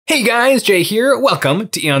Hey guys, Jay here. Welcome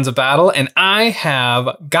to Eons of Battle, and I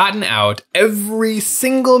have gotten out every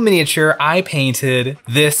single miniature I painted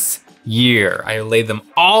this year. I laid them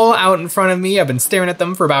all out in front of me. I've been staring at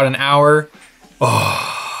them for about an hour.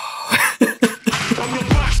 Oh.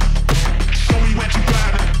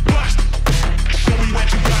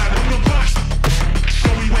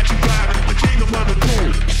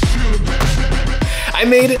 I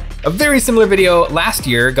made a very similar video last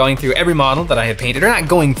year going through every model that I had painted, or not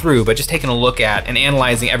going through, but just taking a look at and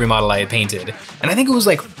analyzing every model I had painted. And I think it was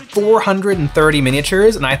like 430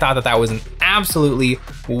 miniatures, and I thought that that was an absolutely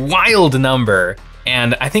wild number.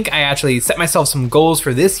 And I think I actually set myself some goals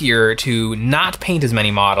for this year to not paint as many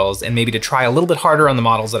models and maybe to try a little bit harder on the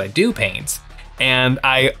models that I do paint. And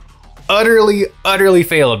I utterly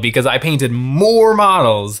failed because I painted more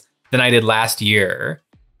models than I did last year.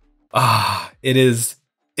 It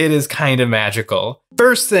is kind of magical.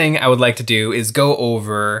 First thing I would like to do is go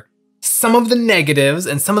over some of the negatives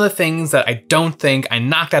and some of the things that I don't think I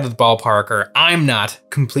knocked out of the ballpark or I'm not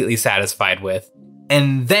completely satisfied with.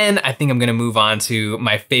 And then I think I'm gonna move on to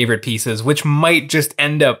my favorite pieces, which might just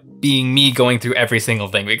end up being me going through every single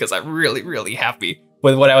thing because I'm really happy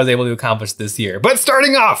with what I was able to accomplish this year. But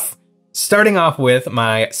starting off with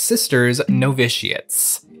my sister's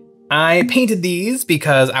novitiates. I painted these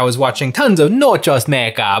because I was watching tons of Nochos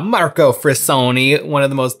Mecha, Marco Frissoni, one of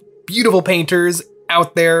the most beautiful painters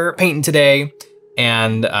out there painting today.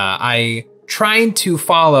 And I tried to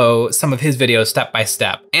follow some of his videos step by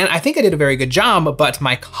step. And I think I did a very good job, but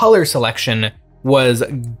my color selection was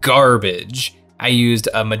garbage. I used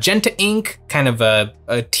a magenta ink, kind of a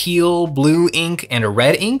teal blue ink, and a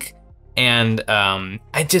red ink. And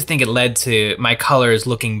I just think it led to my colors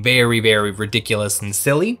looking very ridiculous and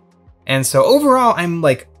silly. And so overall, I'm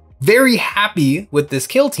like very happy with this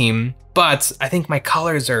kill team, but I think my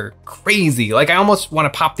colors are crazy. Like I almost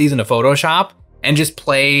want to pop these into Photoshop and just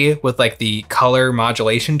play with like the color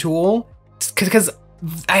modulation tool. Because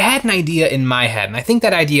I had an idea in my head, and I think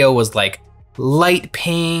that idea was like light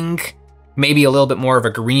pink, maybe a little bit more of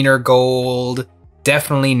a greener gold,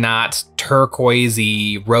 definitely not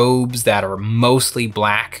turquoisey robes that are mostly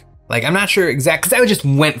black. Like I'm not sure exact, because I just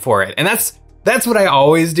went for it. And that's what I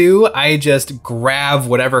always do. I just grab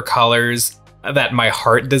whatever colors that my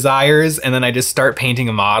heart desires, and then I just start painting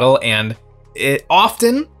a model, and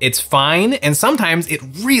often it's fine, and sometimes it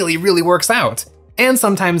really works out. And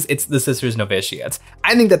sometimes it's the Sisters Novitiates.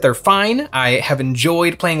 I think that they're fine. I have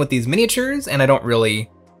enjoyed playing with these miniatures, and I don't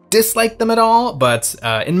really dislike them at all, but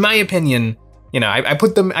in my opinion, you know, I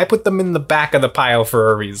put them in the back of the pile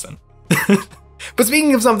for a reason. But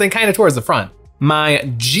speaking of something kind of towards the front, my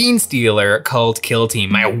Genestealer cult kill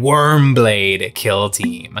team, my Wormblade kill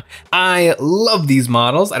team. I love these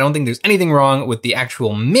models. I don't think there's anything wrong with the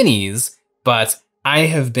actual minis, but I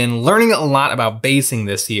have been learning a lot about basing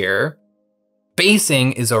this year.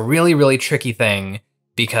 Basing is a really tricky thing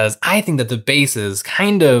because I think that the bases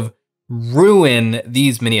kind of ruin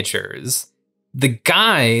these miniatures. The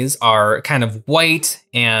guys are kind of white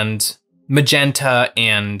and magenta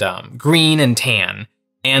and green and tan.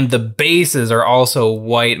 And the bases are also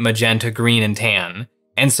white, magenta, green, and tan.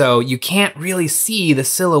 And so you can't really see the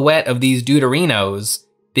silhouette of these Deuterinos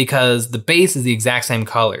because the base is the exact same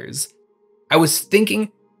colors. I was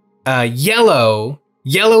thinking yellow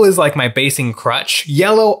is like my basing crutch.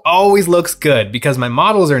 Yellow always looks good because my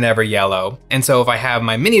models are never yellow. And so if I have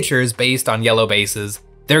my miniatures based on yellow bases,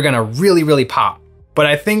 they're gonna really pop. But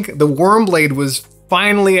I think the Wormblade was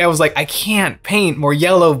finally, I was like, I can't paint more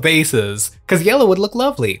yellow bases because yellow would look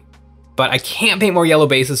lovely, but I can't paint more yellow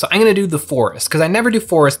bases. So I'm gonna do the forest because I never do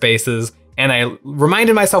forest bases. And I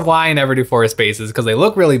reminded myself why I never do forest bases because they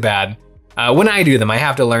look really bad. When I do them, I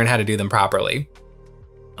have to learn how to do them properly.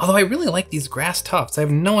 Although I really like these grass tufts. I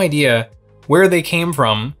have no idea where they came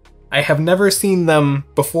from. I have never seen them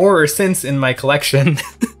before or since in my collection,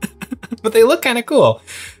 but they look kind of cool.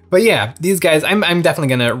 But yeah, these guys, I'm definitely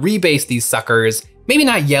gonna rebase these suckers. Maybe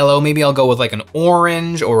not yellow, maybe I'll go with like an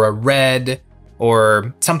orange or a red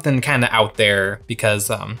or something kind of out there because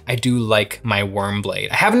I do like my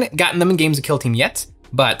Wormblade. I haven't gotten them in Games of Kill Team yet,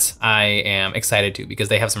 but I am excited to because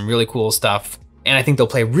they have some really cool stuff and I think they'll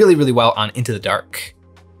play really well on Into the Dark.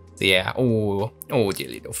 So yeah, oh dear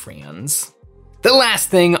little friends. The last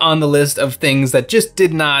thing on the list of things that just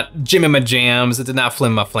did not jimmy my jams, that did not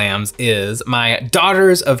flim my flams is my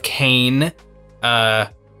Daughters of Cain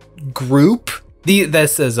group.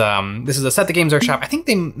 This is a set that Games Workshop, I think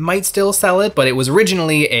they might still sell it, but it was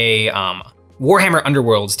originally a Warhammer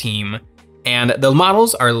Underworlds team. And the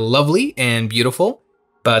models are lovely and beautiful,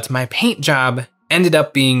 but my paint job ended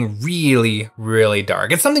up being really, really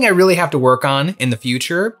dark. It's something I really have to work on in the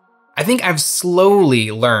future. I think I've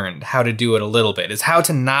slowly learned how to do it a little bit, is how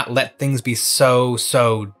to not let things be so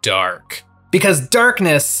dark. Because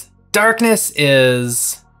darkness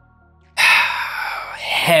is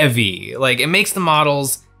heavy. Like, it makes the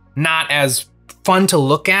models not as fun to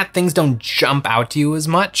look at. Things don't jump out to you as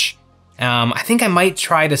much. I think I might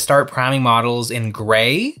try to start priming models in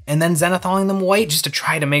gray and then zenithaling them white, just to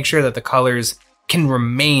try to make sure that the colors can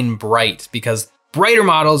remain bright, because brighter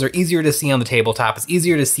models are easier to see on the tabletop. It's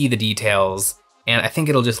easier to see the details, and I think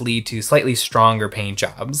it'll just lead to slightly stronger paint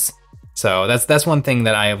jobs. So that's one thing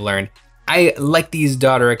that I have learned. I like these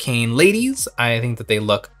Daughter of Cain ladies. I think that they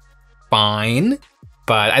look fine,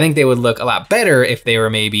 but I think they would look a lot better if they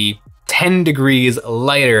were maybe 10 degrees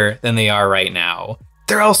lighter than they are right now.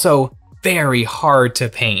 They're also very hard to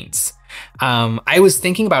paint. I was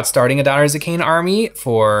thinking about starting a Daughters of Cain army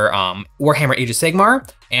for Warhammer Age of Sigmar,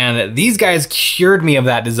 and these guys cured me of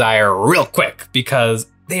that desire real quick because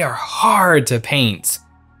they are hard to paint.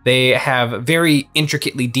 They have very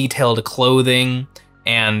intricately detailed clothing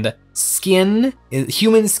and skin,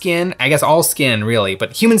 human skin, I guess all skin really,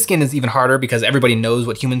 but human skin is even harder because everybody knows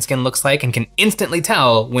what human skin looks like and can instantly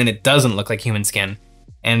tell when it doesn't look like human skin.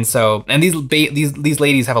 And so, and these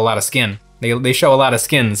ladies have a lot of skin. They show a lot of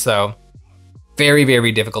skin, so very,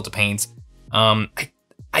 very difficult to paint. I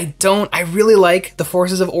really like the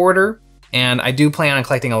Forces of Order, and I do plan on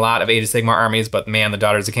collecting a lot of Age of Sigmar armies, but man, the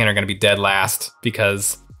Daughters of Cain are gonna be dead last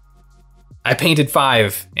because I painted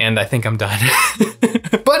 5 and I think I'm done.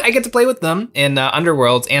 But I get to play with them in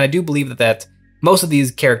Underworlds, and I do believe that most of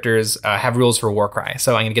these characters have rules for Warcry,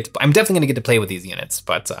 so I'm definitely gonna get to play with these units,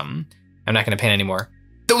 but I'm not gonna paint anymore.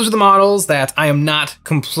 Those are the models that I am not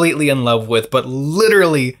completely in love with, but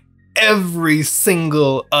literally every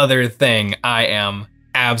single other thing I am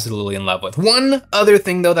absolutely in love with. One other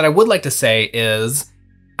thing though that I would like to say is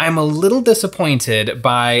I'm a little disappointed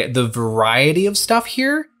by the variety of stuff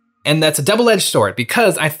here. And that's a double-edged sword,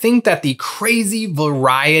 because I think that the crazy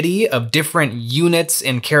variety of different units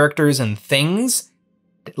and characters and things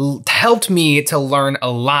helped me to learn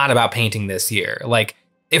a lot about painting this year. Like,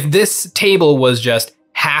 if this table was just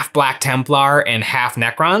half Black Templar and half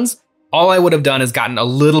Necrons, all I would have done is gotten a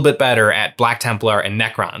little bit better at Black Templar and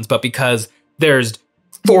Necrons. But because there's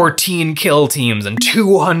 14 kill teams and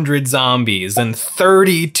 200 zombies and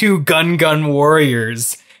 32 gun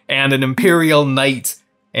warriors and an Imperial Knight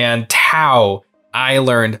and Tau, I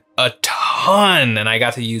learned a ton, and I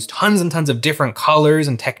got to use tons and tons of different colors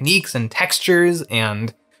and techniques and textures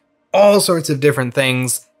and all sorts of different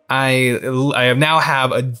things. I now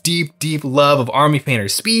have a deep, deep love of Army Painter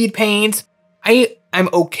speed paint. I'm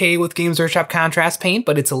okay with Games Workshop contrast paint,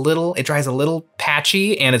 but it dries a little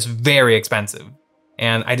patchy and it's very expensive.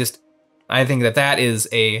 And I think that has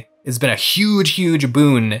been a huge, huge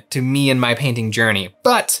boon to me in my painting journey.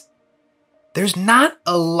 But there's not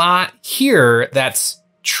a lot here that's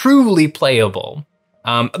truly playable.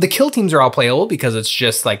 The kill teams are all playable because it's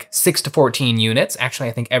just like 6 to 14 units. Actually,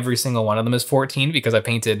 I think every single one of them is 14 because I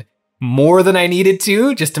painted more than I needed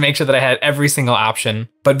to, just to make sure that I had every single option.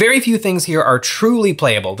 But very few things here are truly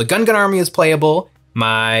playable. The Gun Army is playable.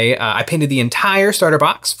 I painted the entire starter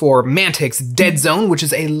box for Mantic's Dead Zone, which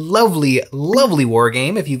is a lovely, lovely war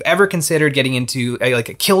game. If you've ever considered getting into a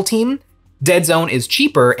kill team, Dead Zone is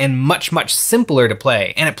cheaper and much, much simpler to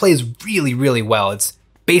play. And it plays really, really well. It's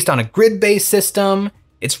based on a grid-based system.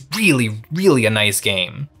 It's really, really a nice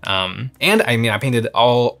game. And I mean, I painted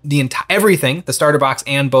everything, the starter box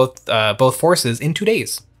and both forces in 2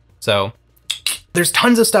 days. So there's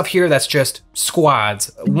tons of stuff here that's just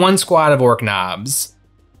squads. 1 squad of Orc Knobs,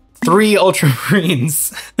 3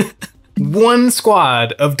 Ultramarines, 1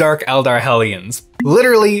 squad of Dark Eldar Hellions.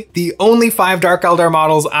 Literally the only 5 Dark Eldar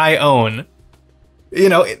models I own. You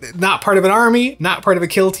know, not part of an army, not part of a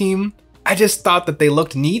kill team. I just thought that they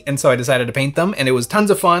looked neat, and so I decided to paint them, and it was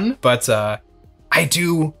tons of fun, but I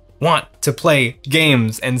do want to play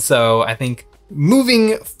games, and so I think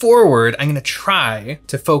moving forward, I'm gonna try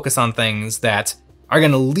to focus on things that are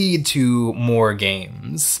gonna lead to more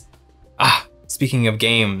games. Speaking of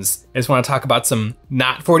games, I just wanna talk about some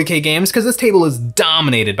not 40K games, because this table is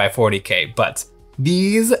dominated by 40K, but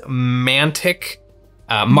these Mantic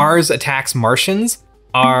Mars Attacks Martians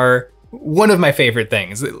are one of my favorite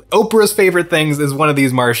things. Oprah's favorite things is one of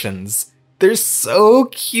these Martians. They're so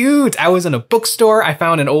cute. I was in a bookstore. I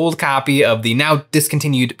found an old copy of the now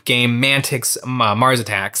discontinued game Mantic's Mars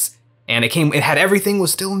Attacks, and it had everything,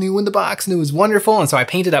 was still new in the box, and it was wonderful. And so I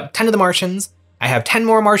painted up 10 of the Martians. I have 10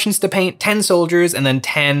 more Martians to paint, 10 soldiers, and then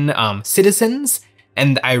 10 citizens.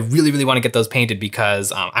 And I really, really want to get those painted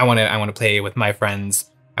because I want to play with my friends.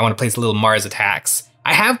 I want to play some little Mars Attacks.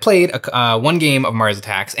 I have played one game of Mars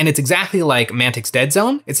Attacks, and it's exactly like Mantic's Dead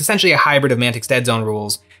Zone. It's essentially a hybrid of Mantic's Dead Zone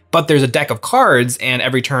rules, but there's a deck of cards, and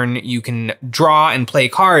every turn you can draw and play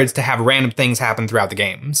cards to have random things happen throughout the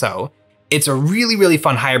game. So it's a really, really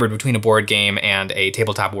fun hybrid between a board game and a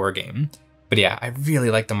tabletop war game. But yeah, I really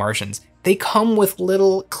like the Martians. They come with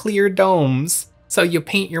little clear domes. So you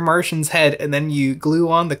paint your Martian's head and then you glue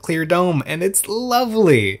on the clear dome, and it's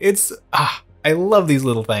lovely. I love these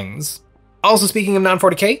little things. Also, speaking of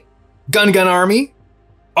non-40K, Gun Army,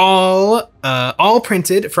 all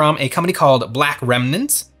printed from a company called Black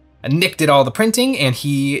Remnant. Nick did all the printing, and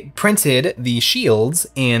he printed the shields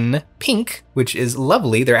in pink, which is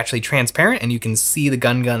lovely. They're actually transparent, and you can see the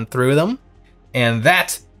gun through them. And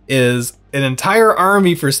that is an entire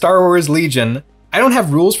army for Star Wars Legion. I don't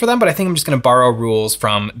have rules for them, but I think I'm just gonna borrow rules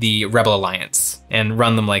from the Rebel Alliance and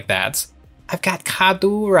run them like that. I've got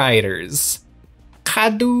Kadu riders.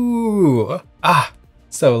 Kadu!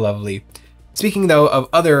 So lovely. Speaking though of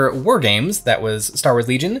other war games, that was Star Wars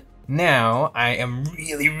Legion. Now I am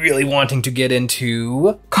really, really wanting to get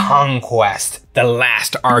into Conquest, the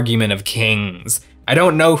Last Argument of Kings. I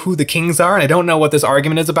don't know who the kings are, and I don't know what this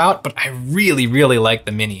argument is about, but I really, really like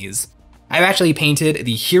the minis. I've actually painted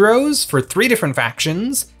the heroes for 3 different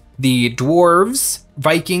factions, the dwarves,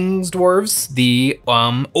 Vikings dwarves, the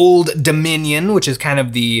Old Dominion, which is kind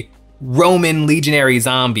of the Roman legionary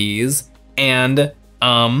zombies, and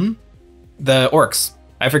the orcs.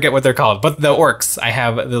 I forget what they're called, but the orcs. I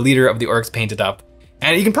have the leader of the orcs painted up.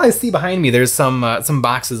 And you can probably see behind me, there's some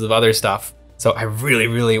boxes of other stuff. So I really,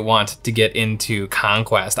 really want to get into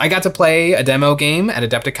Conquest. I got to play a demo game at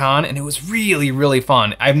Adepticon, and it was really, really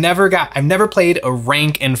fun. I've never played a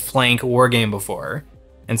rank and flank war game before.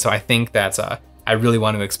 And so I think that's I really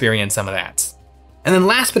want to experience some of that. And then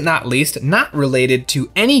last but not least, not related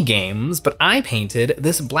to any games, but I painted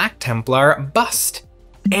this Black Templar bust.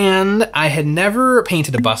 And I had never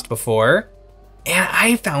painted a bust before, and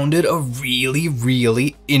I found it a really,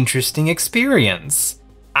 really interesting experience.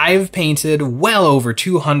 I've painted well over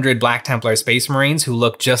 200 Black Templar Space Marines who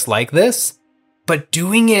look just like this, but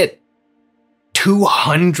doing it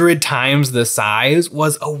 200 times the size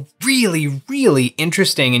was a really, really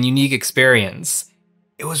interesting and unique experience.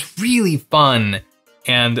 It was really fun,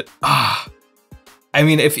 and I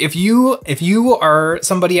mean, if you are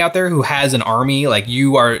somebody out there who has an army, like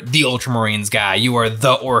you are the Ultramarines guy, you are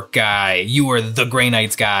the Orc guy, you are the Grey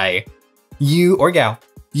Knights guy, you or gal,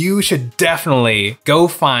 you should definitely go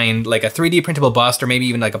find like a 3D printable bust, or maybe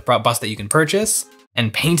even like a bust that you can purchase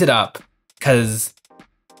and paint it up, because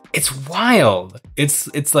it's wild.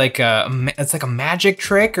 It's like a magic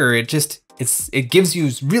trick, or it gives you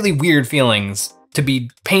really weird feelings to be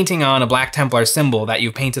painting on a Black Templar symbol that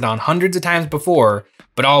you've painted on hundreds of times before,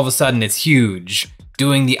 but all of a sudden it's huge.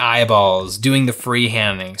 Doing the eyeballs, doing the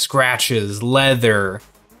freehanding, scratches, leather,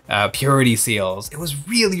 purity seals. It was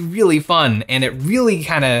really, really fun, and it really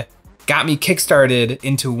kind of got me kickstarted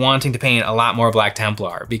into wanting to paint a lot more Black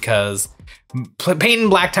Templar, because painting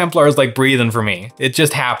Black Templar is like breathing for me. It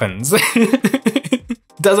just happens.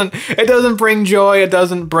 It doesn't bring joy, it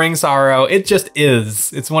doesn't bring sorrow, it just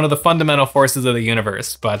is. It's one of the fundamental forces of the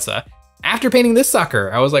universe. But after painting this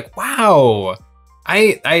sucker, I was like, wow,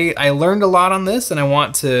 I learned a lot on this, and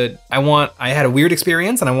I had a weird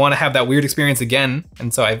experience, and I want to have that weird experience again.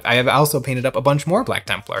 And so I have also painted up a bunch more Black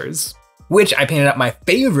Templars, which I painted up my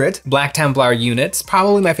favorite Black Templar units,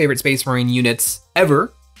 probably my favorite Space Marine units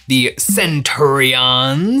ever, the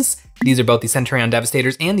Centurions. These are both the Centurion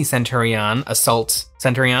Devastators and the Centurion Assault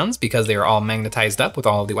Centurions, because they are all magnetized up with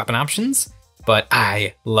all the weapon options. But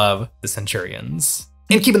I love the Centurions.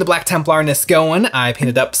 And keeping the Black Templarness going, I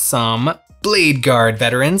painted up some Blade Guard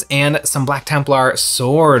veterans and some Black Templar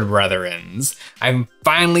Sword Brethrens. I'm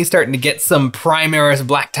finally starting to get some Primaris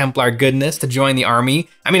Black Templar goodness to join the army.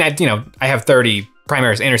 I mean, I have 30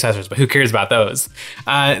 Primaris Intercessors, but who cares about those?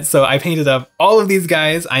 So I painted up all of these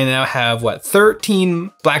guys. I now have,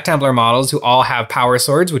 13 Black Templar models who all have power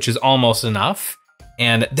swords, which is almost enough.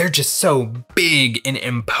 And they're just so big and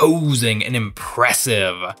imposing and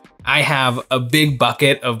impressive. I have a big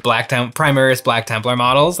bucket of Primaris Black Templar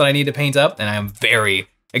models that I need to paint up, and I'm very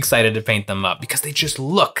excited to paint them up because they just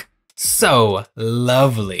look so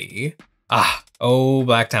lovely. Oh,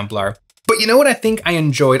 Black Templar. But you know what I think I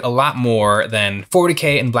enjoyed a lot more than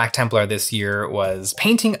 40K and Black Templar this year was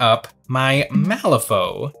painting up my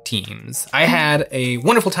Malifaux teams. I had a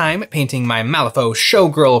wonderful time painting my Malifaux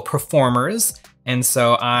Showgirl performers, and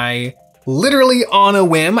so I literally on a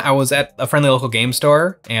whim, I was at a friendly local game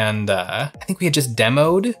store, and I think we had just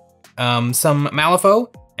demoed some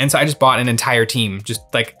Malifaux. And so I just bought an entire team, just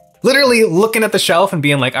like literally looking at the shelf and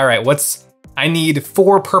being like, all right, I need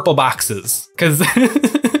 4 purple boxes because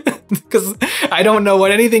I don't know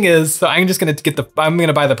what anything is. So I'm just gonna I'm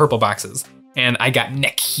gonna buy the purple boxes. And I got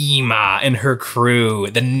Nekima and her crew,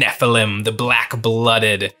 the Nephilim, the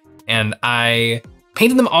black-blooded, and I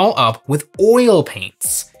painted them all up with oil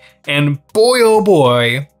paints. And boy, oh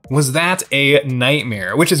boy, was that a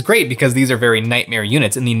nightmare, which is great because these are very nightmare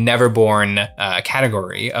units in the Neverborn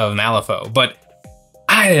category of Malifaux. But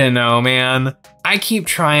I didn't know, man. I keep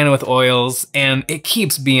trying with oils and it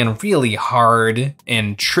keeps being really hard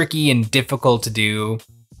and tricky and difficult to do.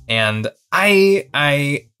 And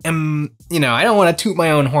I am, I don't want to toot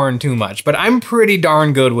my own horn too much, but I'm pretty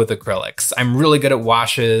darn good with acrylics. I'm really good at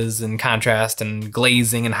washes and contrast and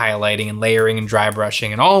glazing and highlighting and layering and dry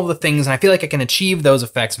brushing and all of the things. And I feel like I can achieve those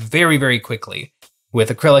effects very, very quickly with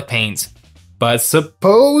acrylic paints. But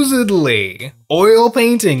supposedly, oil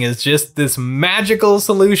painting is just this magical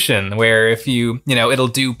solution where if it'll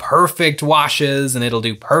do perfect washes and it'll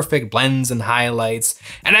do perfect blends and highlights.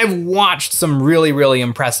 And I've watched some really, really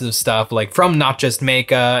impressive stuff like from Not Just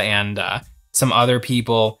Mecha and some other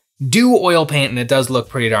people do oil paint and it does look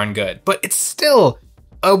pretty darn good. But it's still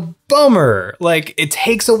a bummer. Like it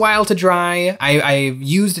takes a while to dry. I've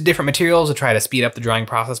used different materials to try to speed up the drying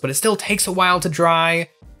process, but it still takes a while to dry.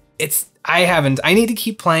 I need to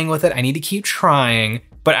keep playing with it. I need to keep trying,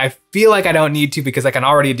 but I feel like I don't need to because I can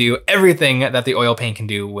already do everything that the oil paint can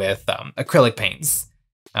do with acrylic paints.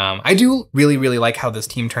 I do really, really like how this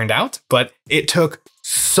team turned out, but it took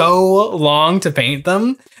so long to paint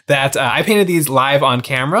them that I painted these live on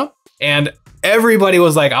camera and everybody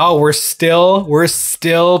was like, oh, we're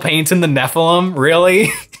still painting the Nephilim,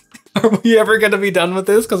 really? Are we ever gonna be done with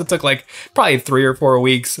this? Because it took like probably 3 or 4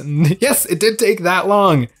 weeks. And yes, it did take that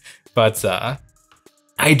long. But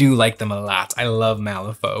I do like them a lot. I love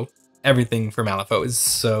Malifaux. Everything for Malifaux is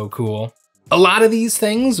so cool. A lot of these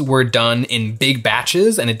things were done in big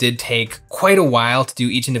batches and it did take quite a while to do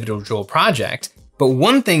each individual project. But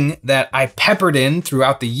one thing that I peppered in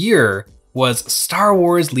throughout the year was Star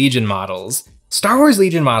Wars Legion models. Star Wars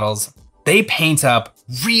Legion models, they paint up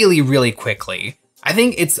really, really quickly. I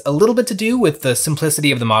think it's a little bit to do with the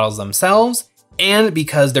simplicity of the models themselves and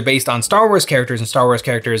because they're based on Star Wars characters and Star Wars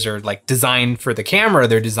characters are like designed for the camera,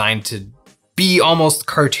 they're designed to be almost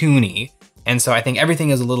cartoony. And so I think everything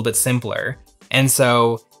is a little bit simpler. And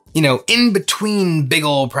so, in between big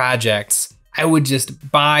old projects, I would just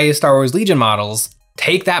buy Star Wars Legion models,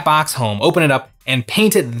 take that box home, open it up and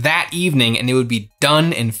paint it that evening and it would be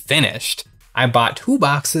done and finished. I bought 2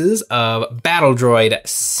 boxes of Battle Droid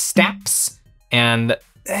Staps and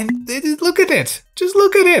look at it. Just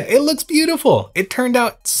look at it. It looks beautiful. It turned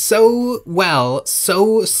out so well,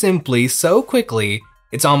 so simply, so quickly.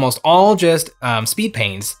 It's almost all just speed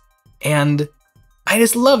paints, and I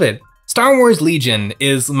just love it. Star Wars Legion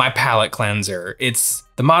is my palette cleanser.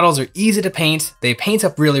 The models are easy to paint. They paint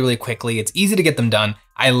up really, really quickly. It's easy to get them done.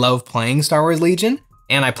 I love playing Star Wars Legion,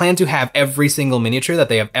 and I plan to have every single miniature that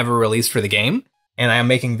they have ever released for the game, and I am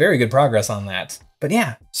making very good progress on that. But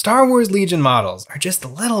yeah, Star Wars Legion models are just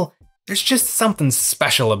there's just something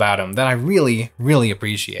special about them that I really, really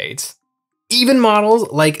appreciate. Even models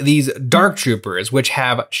like these Dark Troopers, which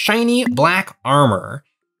have shiny black armor,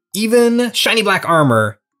 even shiny black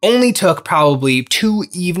armor only took probably 2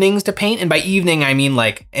 evenings to paint. And by evening, I mean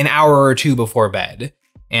like an hour or 2 before bed.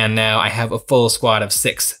 And now I have a full squad of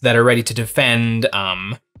 6 that are ready to defend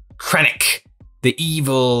Krennic, the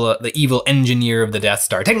evil engineer of the Death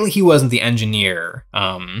Star. Technically, he wasn't the engineer.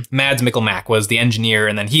 Mads Mikkelmack was the engineer,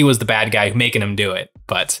 and then he was the bad guy making him do it.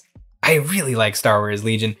 But I really like Star Wars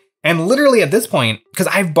Legion. And literally at this point, because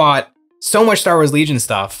I've bought so much Star Wars Legion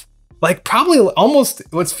stuff, like probably almost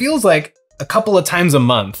what feels like a couple of times a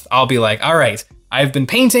month, I'll be like, all right, I've been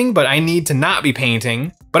painting, but I need to not be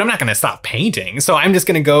painting, but I'm not gonna stop painting. So I'm just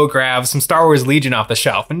gonna go grab some Star Wars Legion off the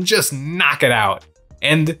shelf and just knock it out.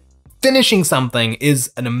 And finishing something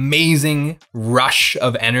is an amazing rush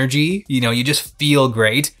of energy. You just feel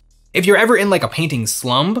great. If you're ever in like a painting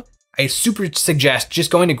slump, I super suggest just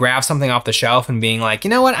going to grab something off the shelf and being like, you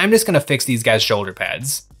know what, I'm just gonna fix these guys' shoulder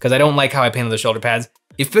pads because I don't like how I painted the shoulder pads.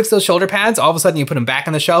 You fix those shoulder pads, all of a sudden you put them back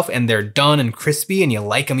on the shelf and they're done and crispy and you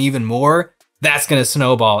like them even more. That's gonna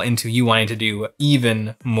snowball into you wanting to do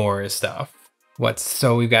even more stuff.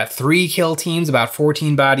 So we've got 3 kill teams, about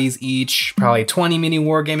 14 bodies each, probably 20 mini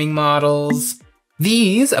wargaming models.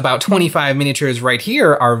 These about 25 miniatures right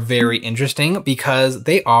here are very interesting because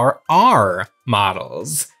they are our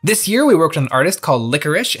models. This year we worked with an artist called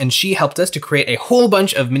Liqerise, and she helped us to create a whole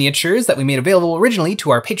bunch of miniatures that we made available originally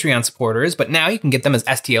to our Patreon supporters, but now you can get them as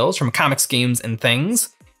STLs from comics, games, and things.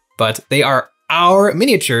 But they are our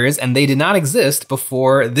miniatures and they did not exist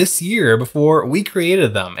before this year, before we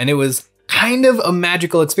created them. And it was kind of a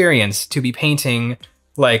magical experience to be painting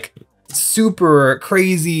like super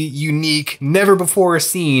crazy, unique, never before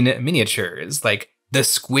seen miniatures, like the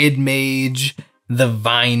Squid Mage, the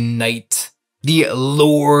Vine Knight, the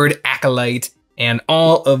Lord Acolyte, and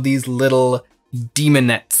all of these little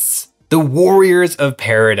demonettes, the Warriors of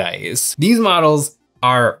Paradise. These models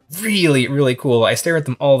are really, really cool. I stare at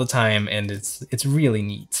them all the time and it's really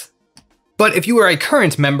neat. But if you are a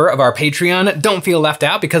current member of our Patreon, don't feel left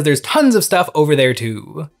out because there's tons of stuff over there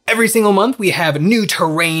too. Every single month we have new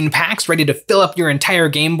terrain packs ready to fill up your entire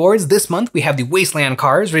game boards. This month we have the Wasteland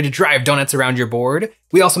cars ready to drive donuts around your board.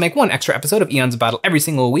 We also make one extra episode of Eons of Battle every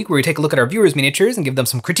single week where we take a look at our viewers' miniatures and give them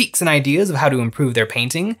some critiques and ideas of how to improve their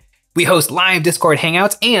painting. We host live Discord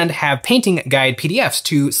hangouts and have painting guide PDFs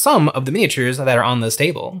to some of the miniatures that are on this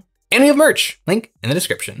table. And we have merch, link in the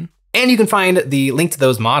description. And you can find the link to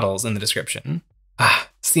those models in the description.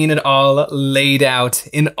 Seeing it all laid out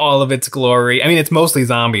in all of its glory. I mean, it's mostly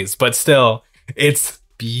zombies, but still, it's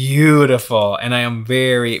beautiful. And I am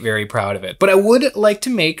very, very proud of it. But I would like to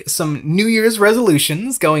make some New Year's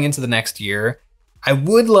resolutions going into the next year. I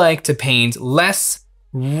would like to paint less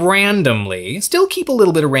randomly, still keep a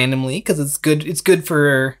little bit of randomly because it's good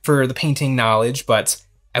for the painting knowledge, but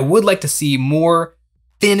I would like to see more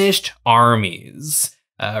finished armies.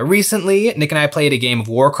 Recently, Nick and I played a game of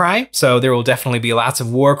Warcry, so there will definitely be lots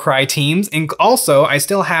of Warcry teams. And also, I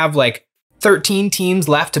still have like 13 teams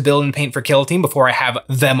left to build and paint for Kill Team before I have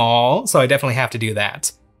them all, so I definitely have to do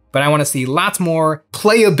that. But I want to see lots more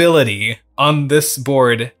playability on this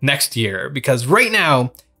board next year, because right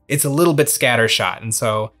now, it's a little bit scattershot. And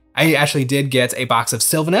so I actually did get a box of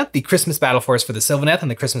Sylvaneth, the Christmas Battle Force for the Sylvaneth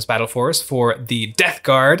and the Christmas Battle Force for the Death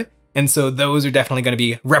Guard. And so those are definitely going to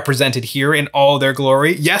be represented here in all their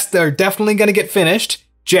glory. Yes, they're definitely going to get finished.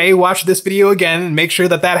 Jay, watch this video again and make sure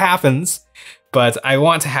that that happens. But I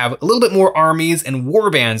want to have a little bit more armies and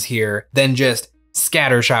warbands here than just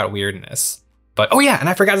scattershot weirdness. But oh yeah, and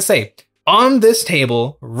I forgot to say, on this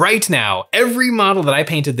table right now, every model that I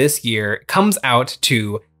painted this year comes out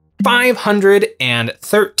to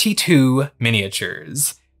 532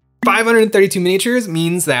 miniatures. 532 miniatures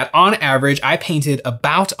means that on average, I painted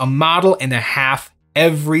about a model and a half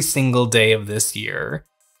every single day of this year.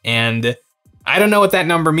 And I don't know what that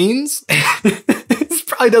number means. It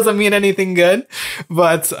probably doesn't mean anything good,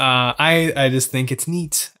 but I just think it's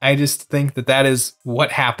neat. I just think that that is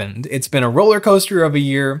what happened. It's been a roller coaster of a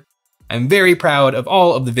year. I'm very proud of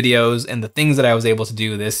all of the videos and the things that I was able to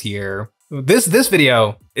do this year. This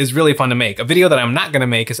video is really fun to make. A video that I'm not gonna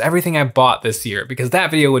make is everything I bought this year, because that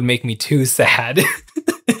video would make me too sad.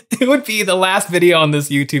 It would be the last video on this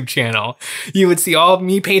YouTube channel. You would see all of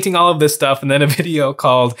me painting all of this stuff and then a video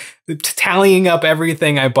called tallying up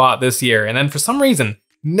everything I bought this year. And then for some reason,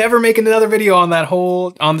 never making another video on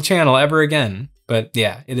the channel ever again. But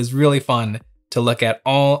yeah, it is really fun to look at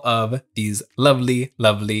all of these lovely,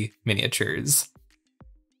 lovely miniatures.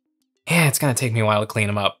 Yeah, it's gonna take me a while to clean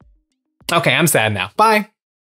them up. Okay, I'm sad now. Bye.